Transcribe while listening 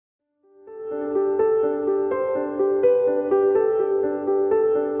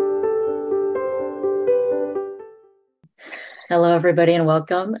Hello, everybody, and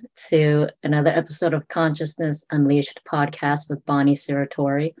welcome to another episode of Consciousness Unleashed podcast with Bonnie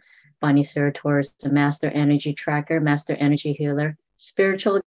Serratore. Bonnie Serratore is a master energy tracker, master energy healer,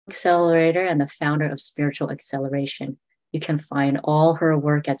 spiritual accelerator, and the founder of Spiritual Acceleration. You can find all her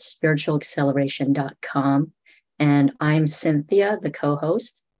work at spiritualacceleration.com. And I'm Cynthia, the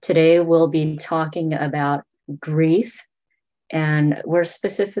co-host. Today, we'll be talking about grief. And we're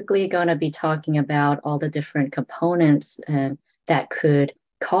specifically going to be talking about all the different components that could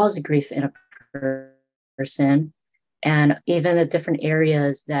cause grief in a person, and even the different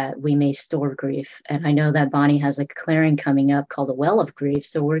areas that we may store grief. And I know that Bonnie has a clearing coming up called the Well of Grief.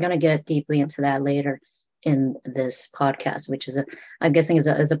 So we're going to get deeply into that later in this podcast, which is, I'm guessing, is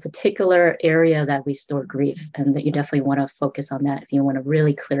a particular area that we store grief, and that you definitely want to focus on that if you want to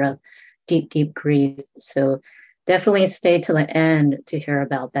really clear up deep grief. So definitely stay till the end to hear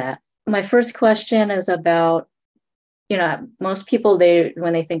about that. My first question is about, most people,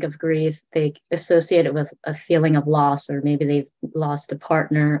 when they think of grief, they associate it with a feeling of loss, or maybe they've lost a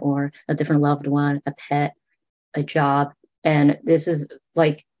partner or a different loved one, a pet, a job. And this is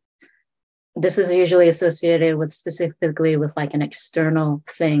usually associated with specifically with like an external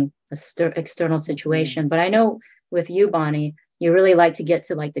thing, external situation. But I know with you, Bonnie, you really like to get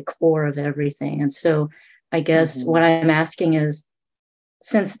to like the core of everything. And so I guess what I'm asking is,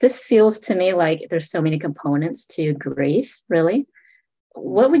 since this feels to me like there's so many components to grief, really,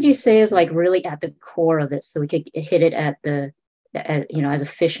 what would you say is like really at the core of it, so we could hit it as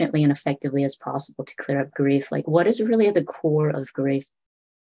efficiently and effectively as possible to clear up grief? Like, what is really at the core of grief?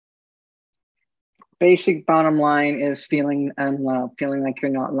 Basic bottom line is feeling unloved, feeling like you're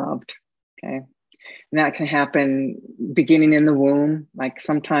not loved. Okay. And that can happen beginning in the womb. Like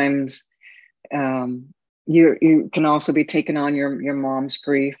sometimes, you can also be taking on your mom's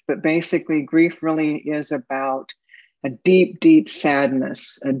grief, but basically grief really is about a deep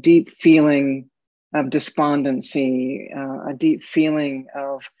sadness, a deep feeling of despondency, a deep feeling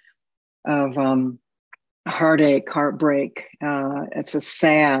of heartache, heartbreak. It's a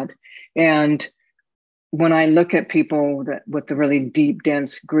sad. And when I look at people with the really deep,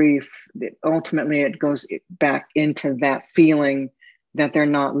 dense grief, ultimately it goes back into that feeling that they're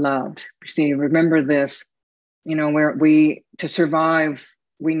not loved. See, remember this. Where to survive,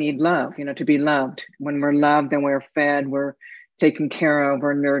 we need love, to be loved. When we're loved, then we're fed, we're taken care of,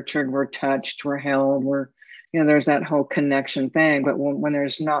 we're nurtured, we're touched, we're held, there's that whole connection thing. But when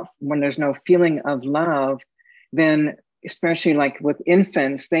there's no feeling of love, then especially like with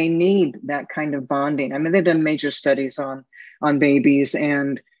infants, they need that kind of bonding. I mean, they've done major studies on babies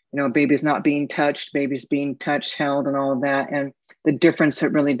and, babies not being touched, babies being touched, held, and all of that. And the difference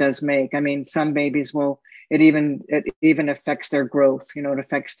it really does make. I mean, some babies it even affects their growth, it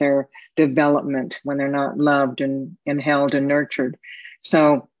affects their development when they're not loved and held and nurtured.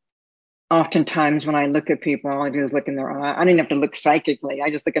 So oftentimes when I look at people, all I do is look in their eye. I don't even have to look psychically. I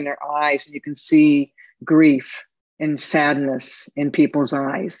just look in their eyes and you can see grief and sadness in people's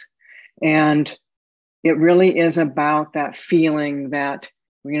eyes. And it really is about that feeling that,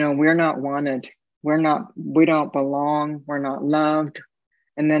 we're not wanted. We don't belong. We're not loved.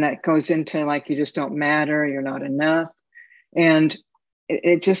 And then it goes into like, you just don't matter. You're not enough. And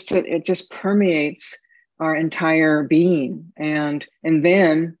it just permeates our entire being. And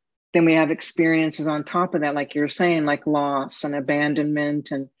then we have experiences on top of that, like you're saying, like loss and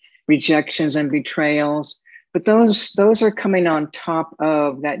abandonment and rejections and betrayals. But those are coming on top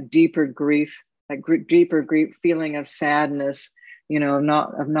of that deeper grief, deeper grief feeling of sadness,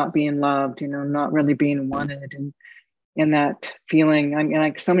 of not being loved, not really being wanted. And that feeling, I mean,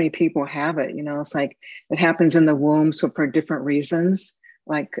 like so many people have it, it's like it happens in the womb. So for different reasons,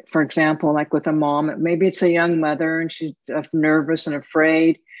 like, for example, like with a mom, maybe it's a young mother and she's nervous and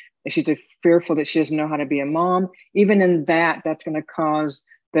afraid. She's fearful that she doesn't know how to be a mom. Even in that's going to cause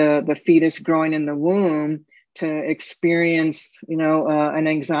the fetus growing in the womb to experience, an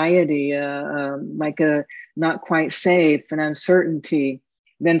anxiety, like a not quite safe, an uncertainty.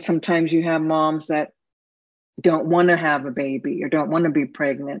 Then sometimes you have moms that don't want to have a baby or don't want to be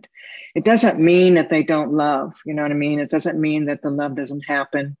pregnant. It doesn't mean that they don't love, you know what I mean? It doesn't mean that the love doesn't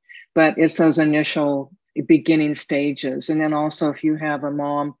happen, but it's those initial beginning stages. And then also if you have a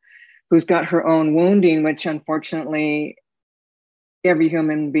mom who's got her own wounding, which unfortunately every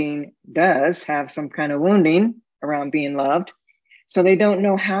human being does have some kind of wounding around being loved. So they don't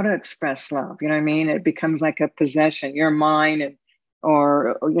know how to express love. You know what I mean? It becomes like a possession. You're mine,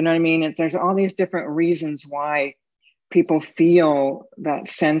 or you know what I mean? There's all these different reasons why people feel that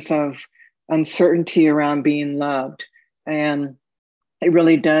sense of uncertainty around being loved. And it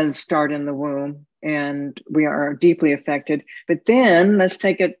really does start in the womb. and we are deeply affected. But then let's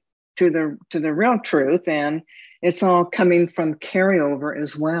take it to the real truth, and it's all coming from carryover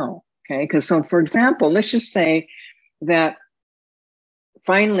as well. Okay, because so for example, let's just say that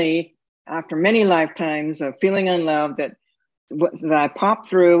finally, after many lifetimes of feeling unloved, that I pop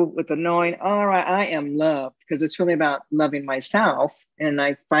through with the knowing, all right, I am loved, because it's really about loving myself. And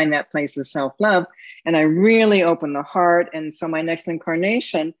I find that place of self-love, and I really open the heart. And so my next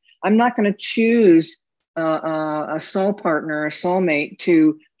incarnation, I'm not going to choose a soul partner, a soulmate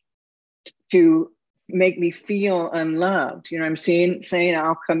to make me feel unloved. You know what I'm saying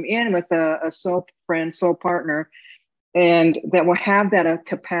I'll come in with a soul friend, soul partner, and that will have that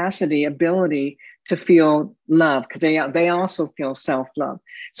capacity, ability to feel love, because they also feel self-love.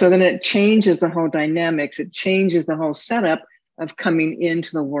 So then it changes the whole dynamics. It changes the whole setup of coming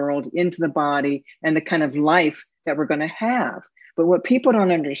into the world, into the body, and the kind of life that we're going to have. But what people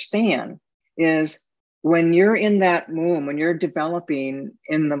don't understand is when you're in that womb, when you're developing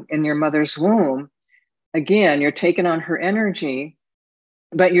in your mother's womb, again, you're taking on her energy,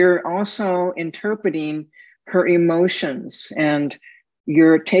 but you're also interpreting her emotions, and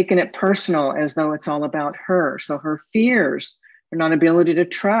you're taking it personal as though it's all about her. So her fears, her non-ability to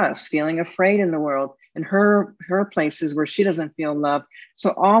trust, feeling afraid in the world, and her places where she doesn't feel loved.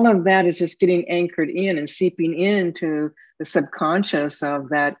 So all of that is just getting anchored in and seeping into the subconscious of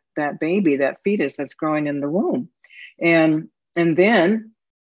that baby, that fetus that's growing in the womb. And then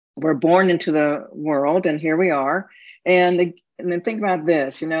we're born into the world, and here we are. And then think about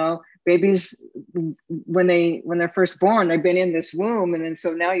this, babies, when they're first born, they've been in this womb, and then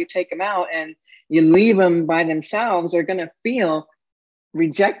so now you take them out and you leave them by themselves. They're going to feel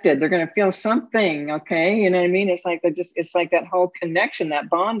rejected. They're going to feel something. Okay, you know what I mean? It's like it's like that whole connection, that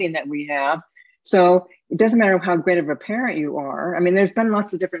bonding that we have. So it doesn't matter how great of a parent you are. I mean, there's been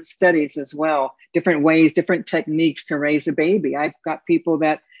lots of different studies as well, different ways, different techniques to raise a baby. I've got people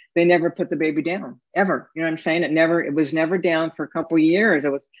that they never put the baby down ever. You know what I'm saying? It was never down for a couple of years.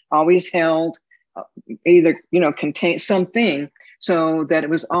 It was always held, either, contain something, so that it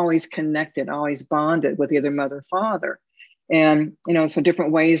was always connected, always bonded with either mother or father. And, so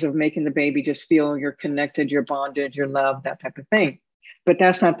different ways of making the baby just feel you're connected, you're bonded, you're loved, that type of thing. But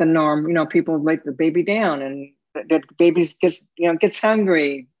that's not the norm. People let the baby down, and the baby gets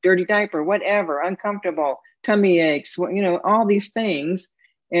hungry, dirty diaper, whatever, uncomfortable, tummy aches, all these things.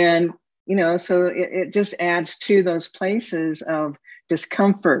 And, so it just adds to those places of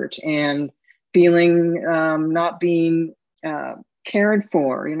discomfort and feeling not being cared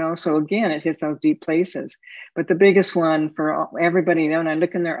for, so again, it hits those deep places. But the biggest one for everybody, when I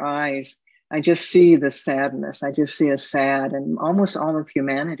look in their eyes, I just see the sadness. I just see a sad, and almost all of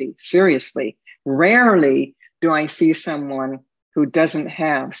humanity, seriously. Rarely do I see someone who doesn't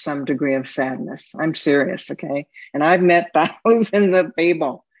have some degree of sadness. I'm serious, okay? And I've met thousands of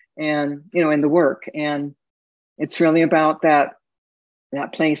people, and in the work, and it's really about that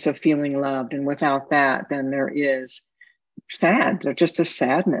place of feeling loved. And without that, then there is sad. There's just a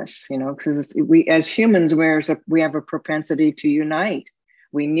sadness, because we as humans, we have a propensity to unite.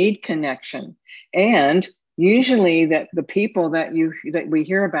 We need connection, and usually that the people that we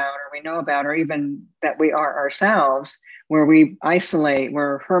hear about or we know about, or even that we are ourselves, where we isolate,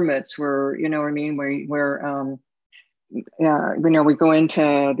 we're hermits, we're, what I mean, we're we go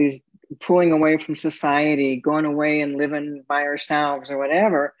into these pulling away from society, going away and living by ourselves or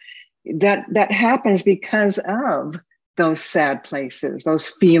whatever. That happens because of those sad places, those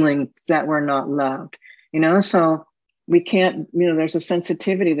feelings that we're not loved. So we can't, there's a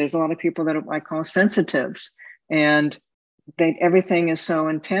sensitivity. There's a lot of people that I call sensitives, and everything is so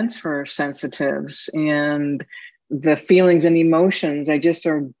intense for sensitives, and the feelings and emotions, they just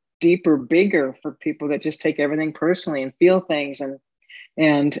are deeper, bigger for people that just take everything personally and feel things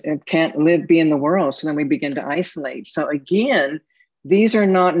and can't be in the world. So then we begin to isolate. So again, these are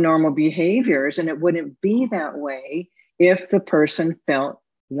not normal behaviors, and it wouldn't be that way if the person felt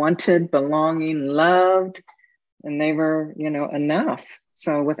wanted, belonging, loved, and they were, enough.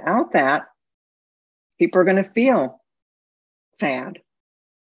 So without that, people are going to feel sad.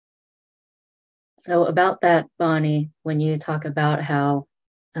 So about that, Bonnie, when you talk about how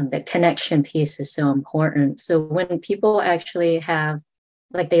the connection piece is so important. So when people actually have,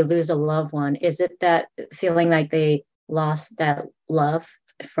 like, they lose a loved one, is it that feeling like they lost that love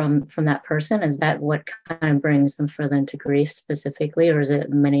from that person? Is that what kind of brings them further into grief specifically, or is it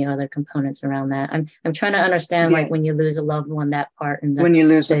many other components around that? I'm trying to understand, like, when you lose a loved one, that part, and when you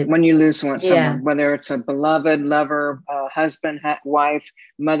lose someone, yeah. Whether it's a beloved, lover, husband, wife,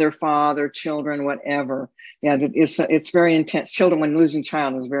 mother, father, children, whatever. Yeah, it's very intense. Children, when losing a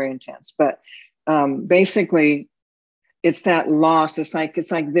child, is very intense. But basically it's that loss. It's like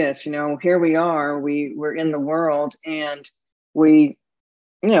this, here we are, we're in the world, and we,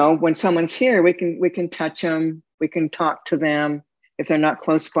 when someone's here, we can touch them, we can talk to them. If they're not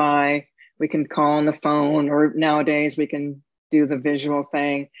close by, we can call on the phone, or nowadays we can do the visual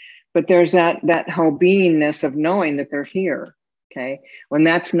thing. But there's that whole beingness of knowing that they're here. Okay. When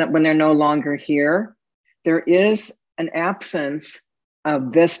they're no longer here, there is an absence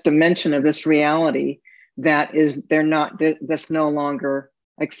of this dimension, of this reality that's no longer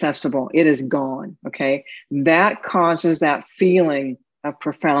accessible. It is gone. Okay. That causes that feeling of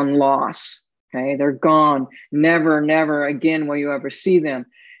profound loss. Okay. They're gone. Never again will you ever see them.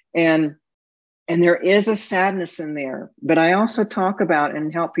 And there is a sadness in there, but I also talk about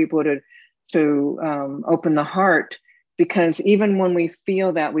and help people to open the heart, because even when we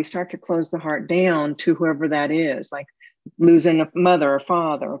feel that, we start to close the heart down to whoever that is, like losing a mother or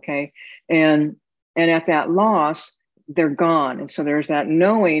father. Okay. And at that loss, they're gone. And so there's that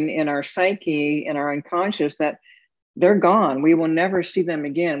knowing in our psyche, in our unconscious, that they're gone. We will never see them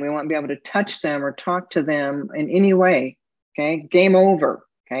again. We won't be able to touch them or talk to them in any way. Okay. Game over.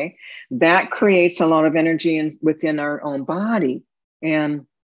 Okay. That creates a lot of energy within our own body. And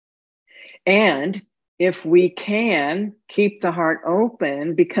if we can keep the heart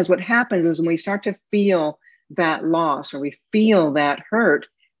open, because what happens is when we start to feel that loss, or we feel that hurt,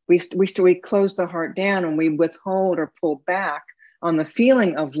 we close the heart down, and we withhold or pull back on the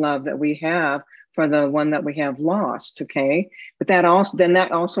feeling of love that we have for the one that we have lost. Okay. But that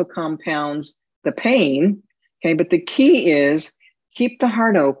also compounds the pain. Okay. But the key is, keep the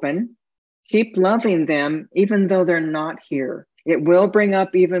heart open, keep loving them, even though they're not here. It will bring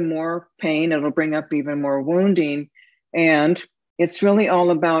up even more pain. It'll bring up even more wounding. And it's really all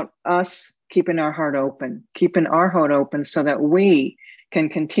about us keeping our heart open so that we can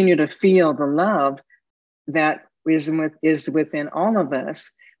continue to feel the love that is within all of us.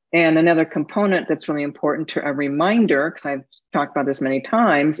 And another component that's really important, to a reminder, because I've talked about this many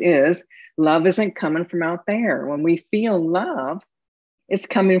times, is love isn't coming from out there. When we feel love, it's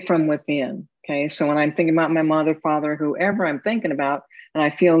coming from within. Okay. So when I'm thinking about my mother, father, whoever I'm thinking about, and I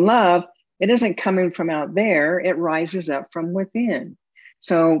feel love, it isn't coming from out there. It rises up from within.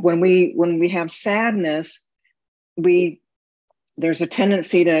 So when we have sadness, there's a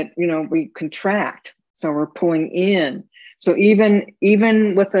tendency to, we contract. So we're pulling in. So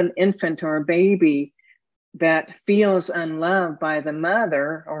even with an infant or a baby that feels unloved by the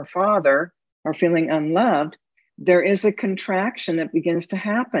mother or father, or feeling unloved, there is a contraction that begins to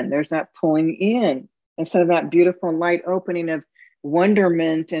happen. There's that pulling in, instead of that beautiful light opening of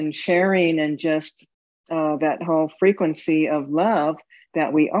wonderment and sharing, and just that whole frequency of love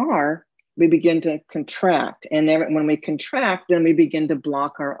that we begin to contract. And then when we contract, then we begin to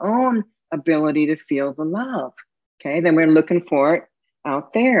block our own ability to feel the love. Okay, then we're looking for it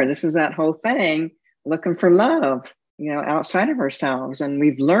out there. This is that whole thing, looking for love, outside of ourselves. And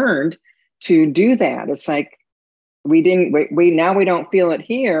we've learned to do that. It's like, we don't feel it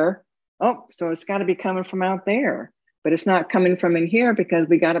here. Oh, so it's got to be coming from out there, but it's not coming from in here because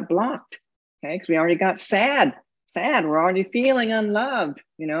we got it blocked. Okay. Because we already got sad. We're already feeling unloved,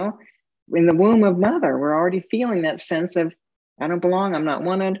 in the womb of mother. We're already feeling that sense of, I don't belong. I'm not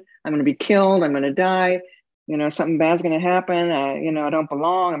wanted. I'm going to be killed. I'm going to die. Something bad's going to happen. I don't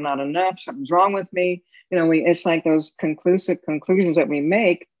belong. I'm not enough. Something's wrong with me. It's like those conclusive conclusions that we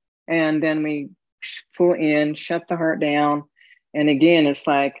make. And then we pull in, shut the heart down. And again, it's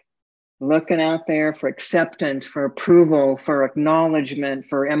like looking out there for acceptance, for approval, for acknowledgement,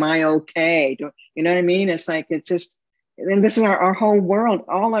 for, am I okay? You know what I mean? It's like, it's just, and this is our whole world.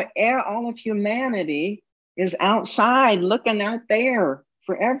 All of humanity is outside, looking out there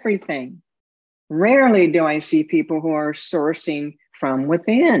for everything. Rarely do I see people who are sourcing from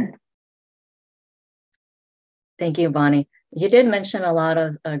within. Thank you, Bonnie. You did mention a lot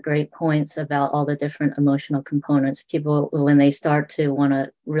of great points about all the different emotional components. People, when they start to want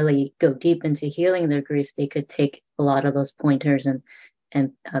to really go deep into healing their grief, they could take a lot of those pointers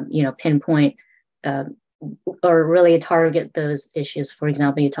and pinpoint or really target those issues. For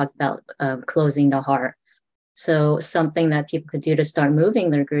example, you talked about closing the heart. So something that people could do to start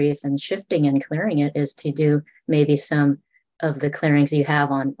moving their grief and shifting and clearing it is to do maybe some of the clearings you have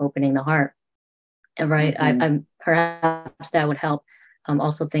on opening the heart. Right. Mm-hmm. I'm perhaps that would help.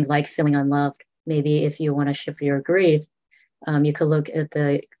 Also things like feeling unloved. Maybe if you want to shift your grief, you could look at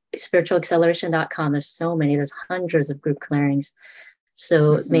the spiritualacceleration.com. There's hundreds of group clearings.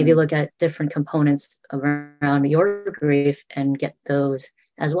 So maybe look at different components around your grief and get those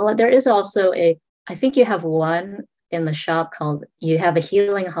as well. There is also I think you have one in the shop called, you have a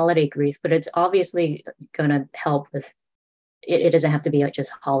healing holiday grief, but it's obviously going to help with it. It doesn't have to be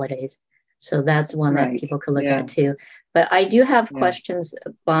just holidays. So that's one that Right. people could look Yeah. at too. But I do have Yeah. questions,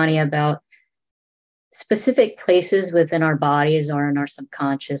 Bonnie, about specific places within our bodies or in our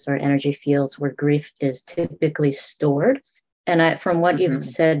subconscious or energy fields where grief is typically stored. And from what you've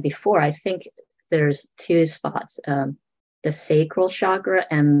said before, I think there's two spots, the sacral chakra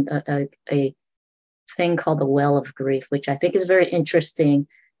and a thing called the well of grief, which I think is very interesting.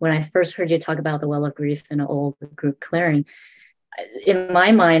 When I first heard you talk about the well of grief in an old group clearing, in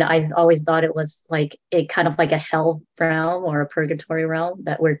my mind, I've always thought it was like a kind of like a hell realm or a purgatory realm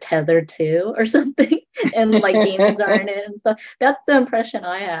that we're tethered to or something, and like demons are in it and stuff. That's the impression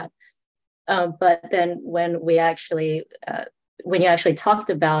I had. But then when you actually talked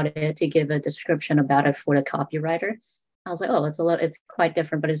about it to give a description about it for the copywriter, I was like, oh, it's quite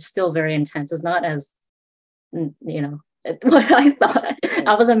different, but it's still very intense. It's not as, what I thought.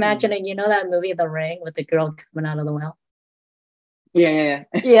 I was imagining, that movie, The Ring, with the girl coming out of the well. Yeah.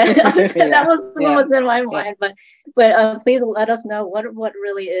 That was what was in my mind. But please let us know what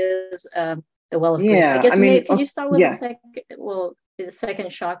really is the well of grief. I guess maybe could you start with the second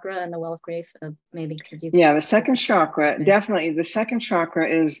chakra and the well of grief? Maybe could you? Yeah, the second chakra, definitely. The second chakra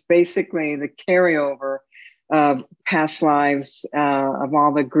is basically the carryover of past lives, of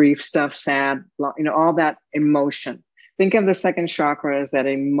all the grief stuff, sad, all that emotion. Think of the second chakra as that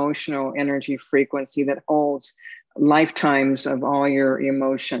emotional energy frequency that holds lifetimes of all your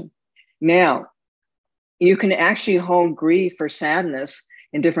emotion. Now, you can actually hold grief or sadness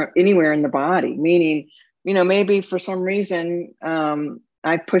anywhere in the body, meaning, maybe for some reason,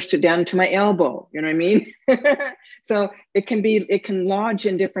 I pushed it down to my elbow, you know what I mean? So it can lodge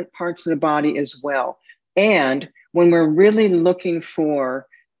in different parts of the body as well. And when we're really looking for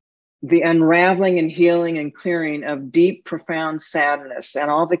the unraveling and healing and clearing of deep, profound sadness and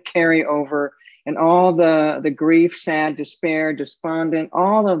all the carryover and all the grief, sad, despair, despondent,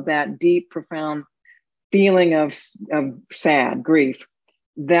 all of that deep, profound feeling of sad, grief,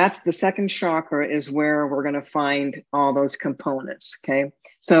 that's the second chakra is where we're going to find all those components, okay?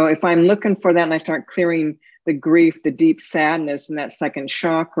 So if I'm looking for that and I start clearing the grief, the deep sadness in that second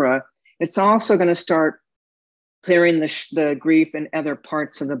chakra, it's also going to start clearing the grief in other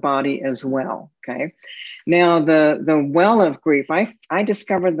parts of the body as well, okay? Now, the well of grief, I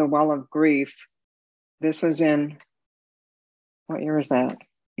discovered the well of grief. This was in, what year was that?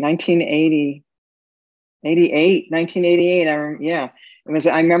 1988.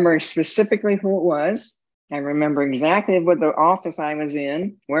 I remember specifically who it was. I remember exactly what the office I was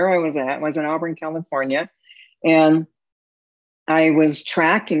in, where I was at. I was in Auburn, California. And I was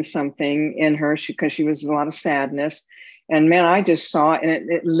tracking something in her because she was a lot of sadness. And man, I just saw it, and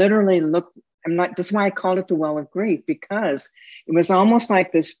it literally looked, that's why I called it the well of grief, because it was almost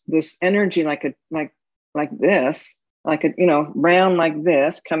like this energy, like this, round like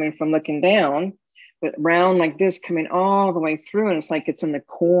this coming from looking down, but round like this coming all the way through. And it's like it's in the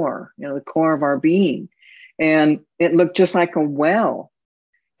core, the core of our being. And it looked just like a well.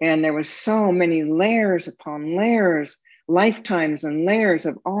 And there was so many layers upon layers, lifetimes and layers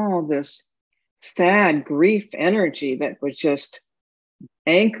of all this sad grief energy that was just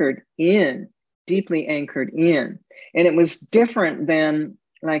anchored in, deeply anchored in. And it was different than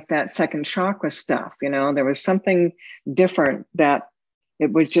like that second chakra stuff. There was something different, that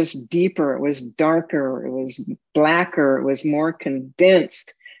it was just deeper, it was darker, it was blacker, it was more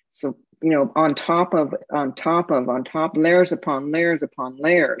condensed. So, on top, layers upon layers upon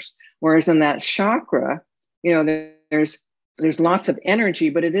layers. Whereas in that chakra, there's lots of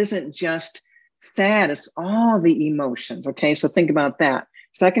energy, but it isn't just sad, it's all the emotions. Okay, so think about that.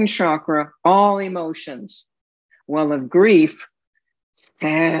 Second chakra, all emotions. Well of grief,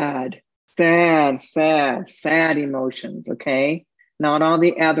 sad emotions. Okay, not all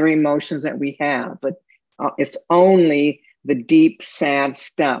the other emotions that we have, but it's only the deep, sad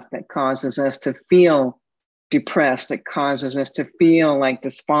stuff that causes us to feel depressed, that causes us to feel like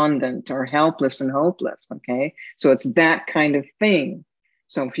despondent or helpless and hopeless. Okay, so it's that kind of thing.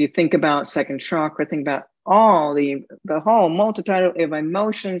 So if you think about second chakra, think about all the whole multitude of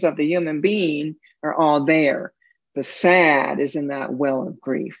emotions of the human being are all there. The sad is in that well of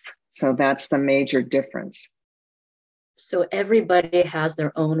grief. So that's the major difference. So everybody has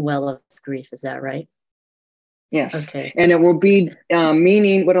their own well of grief, is that right? Yes. Okay. And it will be,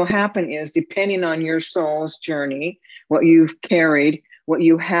 meaning what will happen is, depending on your soul's journey, what you've carried, what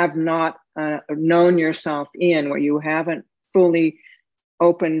you have not known yourself in, what you haven't fully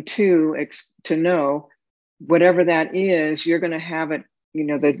opened to know, whatever that is, you're going to have it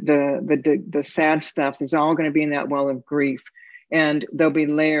the sad stuff is all going to be in that well of grief. And there'll be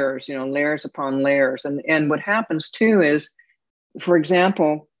layers, layers upon layers. And what happens too is, for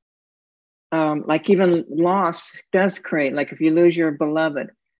example, like even loss does create, like if you lose your beloved,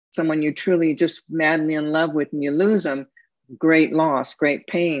 someone you truly just madly in love with, and you lose them, great loss, great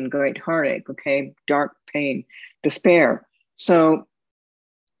pain, great heartache, okay, dark pain, despair. So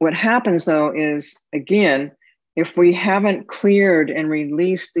what happens though is, again, if we haven't cleared and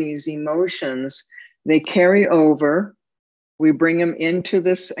released these emotions, they carry over. We bring them into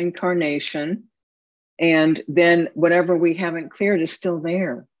this incarnation, and then whatever we haven't cleared is still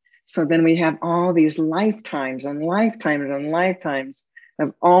there. So then we have all these lifetimes and lifetimes and lifetimes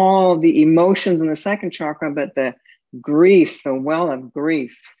of all the emotions in the second chakra, but the grief, the well of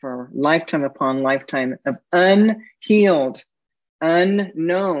grief for lifetime upon lifetime of unhealed,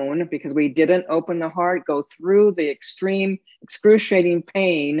 unknown, because we didn't open the heart, go through the extreme, excruciating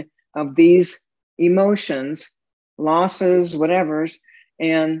pain of these emotions, losses, whatever's,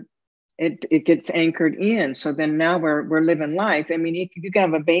 and it gets anchored in. So then now we're living life. I mean, you can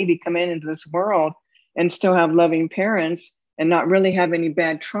have a baby come into this world and still have loving parents and not really have any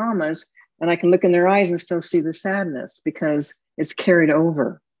bad traumas. And I can look in their eyes and still see the sadness because it's carried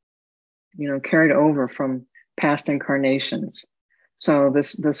over, carried over from past incarnations. So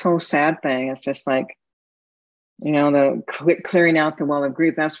this whole sad thing, it's just like, the clearing out the well of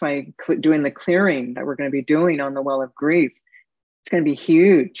grief. That's why doing the clearing that we're going to be doing on the well of grief, it's going to be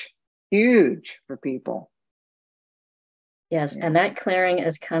huge for people. Yes, and that clearing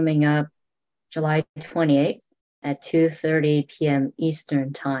is coming up July 28th at 2:30 p.m.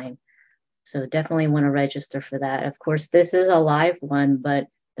 Eastern time. So definitely want to register for that. Of course, this is a live one, but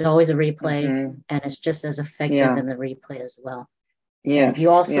there's always a replay, and it's just as effective in the replay as well. Yes. And you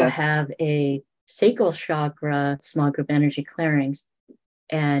also have a sacral chakra small group energy clearings.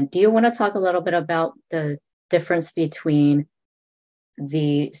 And do you want to talk a little bit about the difference between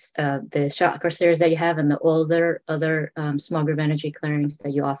the chakra series that you have and the other small group energy clearings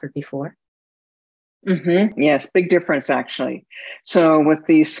that you offered before? Yes, big difference actually. So with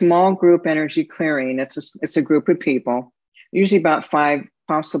the small group energy clearing, it's a group of people, usually about 5,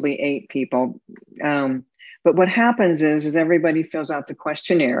 possibly 8 people. But what happens is everybody fills out the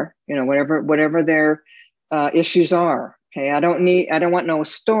questionnaire, whatever their issues are. Okay, I don't want no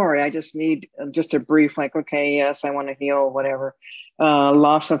story. I just need just a brief, like, okay, yes, I want to heal, whatever.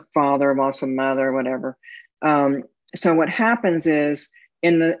 Loss of father, loss of mother, whatever. So what happens is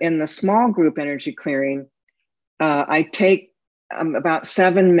in the small group energy clearing, I take about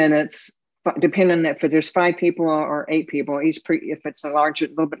 7 minutes, depending on if there's 5 people or 8 people, if it's a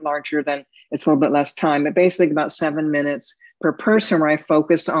little bit larger, then it's a little bit less time, but basically about 7 minutes per person where I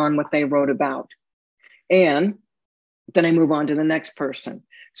focus on what they wrote about. And then I move on to the next person.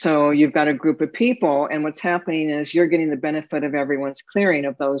 So you've got a group of people, and what's happening is you're getting the benefit of everyone's clearing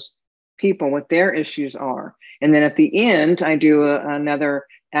of those people, what their issues are. And then at the end, I do another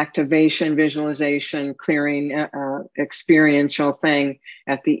activation, visualization, clearing, experiential thing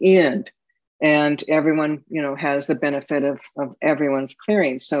at the end. And everyone, has the benefit of everyone's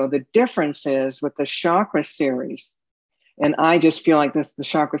clearing. So the difference is with the chakra series, and I just feel like the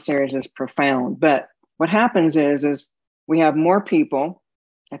chakra series is profound. But what happens is we have more people.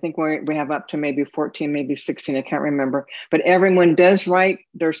 I think we have up to maybe 14, maybe 16, I can't remember. But everyone does write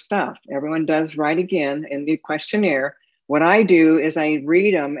their stuff. Everyone does write again in the questionnaire. What I do is I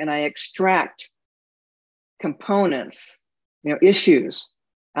read them and I extract components, issues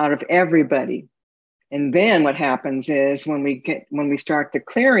out of everybody. And then what happens is when we start the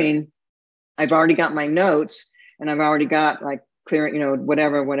clearing, I've already got my notes and I've already got like clearing,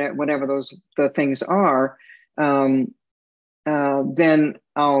 whatever the things are. Then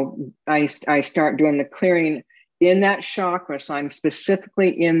I start doing the clearing in that chakra. So I'm specifically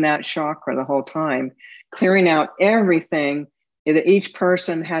in that chakra the whole time, clearing out everything that each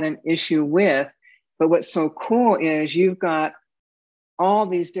person had an issue with. But what's so cool is you've got all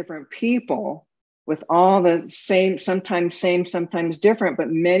these different people with all the same, sometimes different, but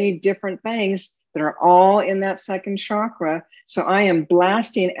many different things that are all in that second chakra. So I am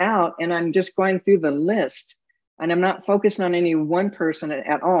blasting out and I'm just going through the list. And I'm not focusing on any one person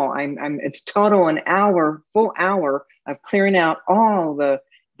at all. It's total full hour of clearing out all the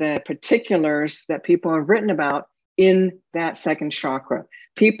particulars that people have written about in that second chakra.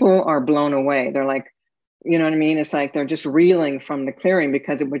 People are blown away. They're like, you know what I mean? It's like they're just reeling from the clearing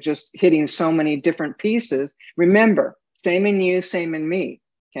because it was just hitting so many different pieces. Remember, same in you, same in me.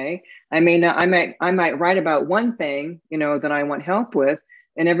 Okay. I might write about one thing, that I want help with,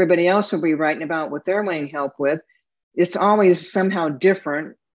 and everybody else will be writing about what they're wanting help with. it's always somehow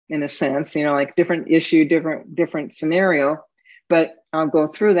different in a sense, you know, like different issue, different scenario. But I'll go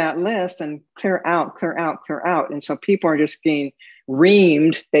through that list and clear out, clear out, clear out. And so people are just being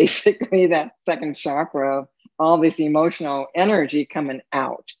reamed, basically, that second chakra of all this emotional energy coming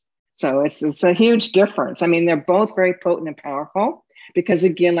out. So it's a huge difference. I mean, they're both very potent and powerful because,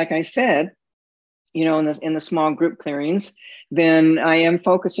 again, like I said, you know, in the small group clearings, then I am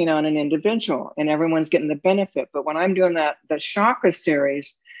focusing on an individual and everyone's getting the benefit. But when I'm doing the chakra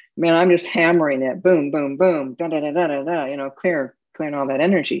series, man, I'm just hammering it, boom, boom, boom, da da da da da da, you know, clearing all that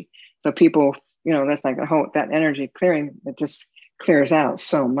energy. So people, you know, that's like a whole, that energy clearing, it just clears out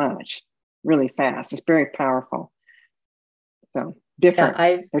so much really fast. It's very powerful. So different.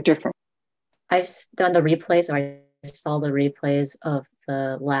 Yeah, They're different. I've done the replays, or I saw the replays of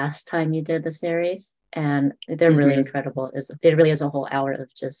the last time you did the series, and they're really incredible. It really is a whole hour of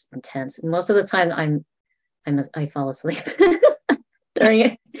just intense. And most of the time, I fall asleep during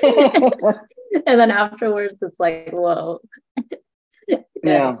it, and then afterwards, it's like, whoa.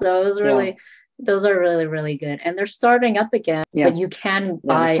 Yeah. So it was really, those are really, really good, and they're starting up again. Yeah. But you can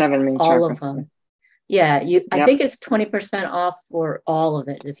buy all of them. Yeah, I think it's 20% off for all of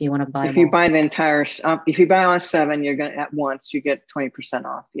it if you want to buy. If you buy the entire, if you buy all 7, you're gonna at once you get 20%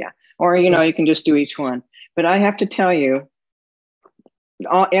 off. Yeah, or you know, you can just do each one. But I have to tell you,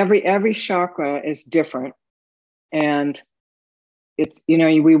 every chakra is different, and it's, you know,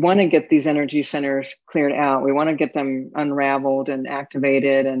 we want to get these energy centers cleared out. We want to get them unraveled and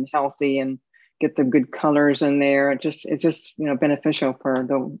activated and healthy, and get the good colors in there. It's just you know, beneficial for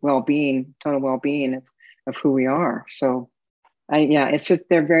the well-being, total well-being of who we are. So it's just,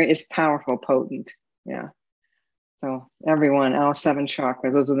 it's powerful, potent. Yeah. So everyone, all 7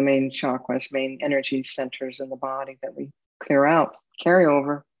 chakras, those are the main chakras, main energy centers in the body that we clear out, carry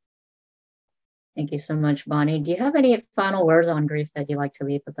over. Thank you so much, Bonnie. Do you have any final words on grief that you'd like to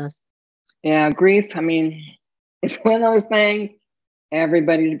leave with us? Yeah, grief, I mean, it's one of those things,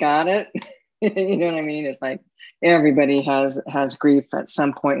 everybody's got it. You know what I mean? It's like everybody has grief at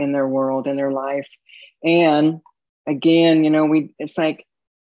some point in their world, in their life. And again, you know, it's like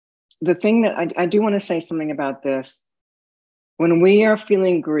the thing that I do want to say something about this. When we are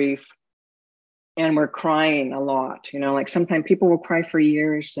feeling grief and we're crying a lot, you know, like sometimes people will cry for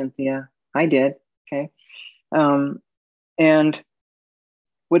years, Cynthia. I did. Okay. And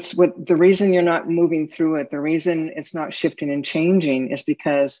what the reason you're not moving through it, the reason it's not shifting and changing is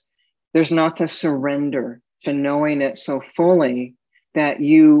because there's not the surrender to knowing it so fully that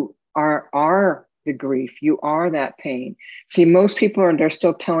you are the grief, you are that pain. See, most people they're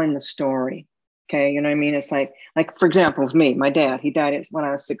still telling the story. Okay, you know what I mean? It's like for example, with me, my dad, he died when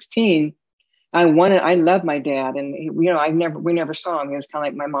I was 16. I loved my dad, and you know, we never saw him. He was kind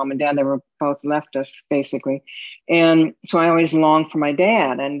of like my mom and dad. They were both left us basically, and so I always longed for my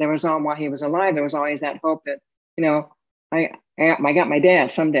dad. And there was while he was alive, there was always that hope that, you know, I got my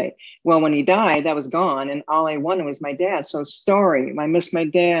dad someday. Well, when he died, that was gone, and all I wanted was my dad. So story, I miss my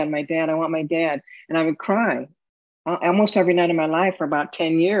dad. I want my dad, and I would cry almost every night of my life for about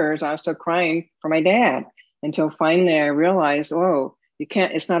 10 years. I was still crying for my dad until finally I realized, oh, you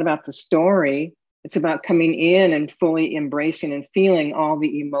can't, it's not about the story. It's about coming in and fully embracing and feeling all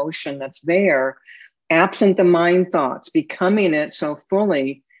the emotion that's there, absent the mind thoughts, becoming it so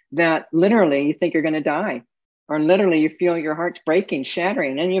fully that literally you think you're going to die, or literally you feel your heart's breaking,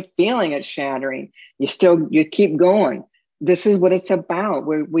 shattering, and you're feeling it shattering. You keep going. This is what it's about.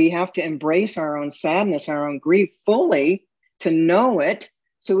 We have to embrace our own sadness, our own grief fully to know it,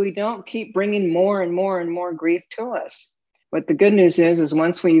 so we don't keep bringing more and more and more grief to us. But the good news is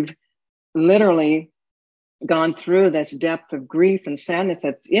once we've literally gone through this depth of grief and sadness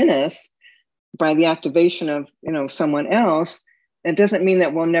that's in us by the activation of, you know, someone else, it doesn't mean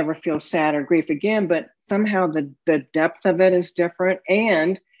that we'll never feel sad or grief again, but somehow the depth of it is different.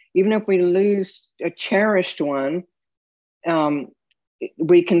 And even if we lose a cherished one,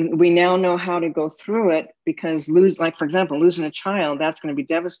 we now know how to go through it, because like for example, losing a child, that's going to be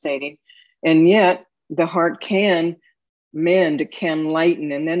devastating. And yet the heart can mend, it can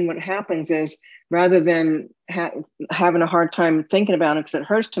lighten. And then what happens is, rather than having a hard time thinking about it because it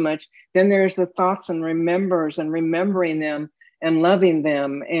hurts too much, then there's the thoughts and remembering them and loving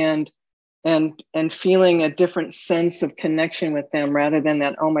them and feeling a different sense of connection with them, rather than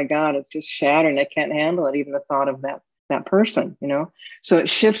that, oh my God, it's just shattered, I can't handle it, even the thought of that person, you know. So it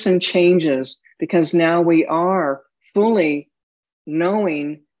shifts and changes because now we are fully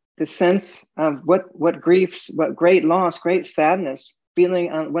knowing the sense of what griefs, what great loss, great sadness, feeling,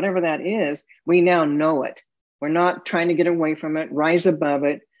 whatever that is, we now know it. We're not trying to get away from it, rise above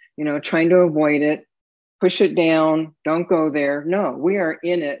it, you know, trying to avoid it. push it down, don't go there. No, we are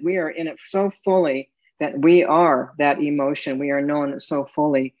in it. We are in it so fully that we are that emotion. We are knowing it so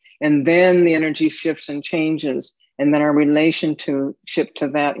fully. And then the energy shifts and changes. And then our relationship to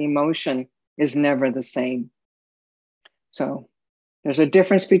that emotion is never the same. So there's a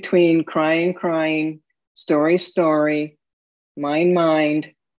difference between crying, story,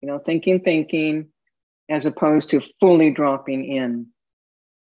 mind, thinking, as opposed to fully dropping in.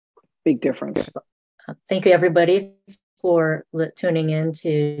 Big difference. Thank you, everybody, for tuning in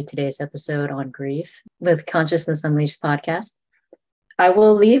to today's episode on grief with Consciousness Unleashed podcast. I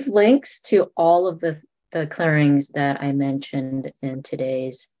will leave links to all of the clearings that I mentioned in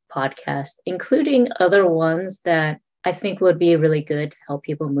today's podcast, including other ones that I think would be really good to help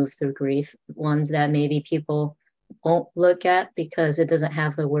people move through grief, ones that maybe people won't look at because it doesn't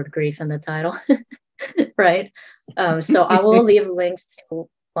have the word grief in the title, right? So I will leave links to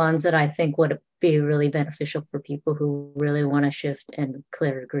ones that I think would be really beneficial for people who really want to shift and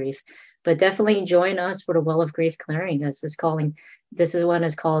clear grief. But definitely join us for the Well of Grief clearing. This one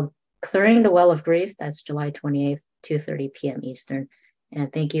is called Clearing the Well of Grief. That's July 28th, 2:30 p.m. Eastern.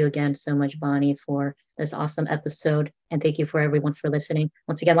 And thank you again so much, Bonnie, for this awesome episode. And thank you for everyone for listening.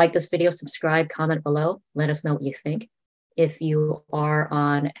 Once again, like this video, subscribe, comment below. Let us know what you think. If you are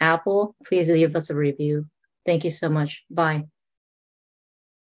on Apple, please leave us a review. Thank you so much. Bye.